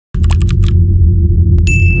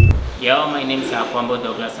Yeah, my name is Akwambo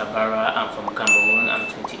Abara. I'm from Cameroon.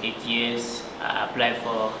 I'm 28 years. I applied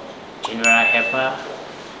for general helper.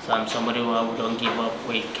 So I'm somebody who don't give up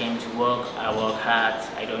when it came to work. I work hard.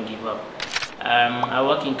 I don't give up. I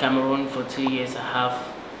work in Cameroon for 2 years. I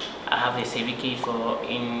have a certificate for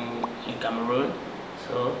in Cameroon.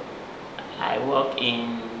 So I work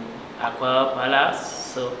in Akwambo.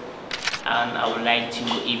 So and I would like to,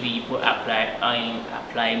 if people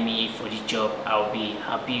apply me for the job, I'll be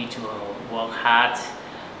happy to work hard.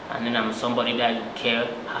 And then I'm somebody that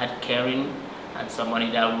caring, and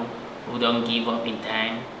somebody that who don't give up in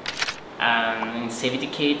time. And in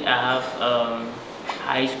certificate, I have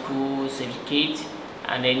high school certificate,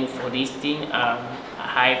 and then for this thing, I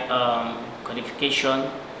have qualification.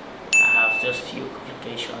 I have just few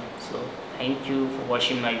qualifications. So thank you for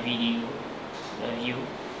watching my video. Love you.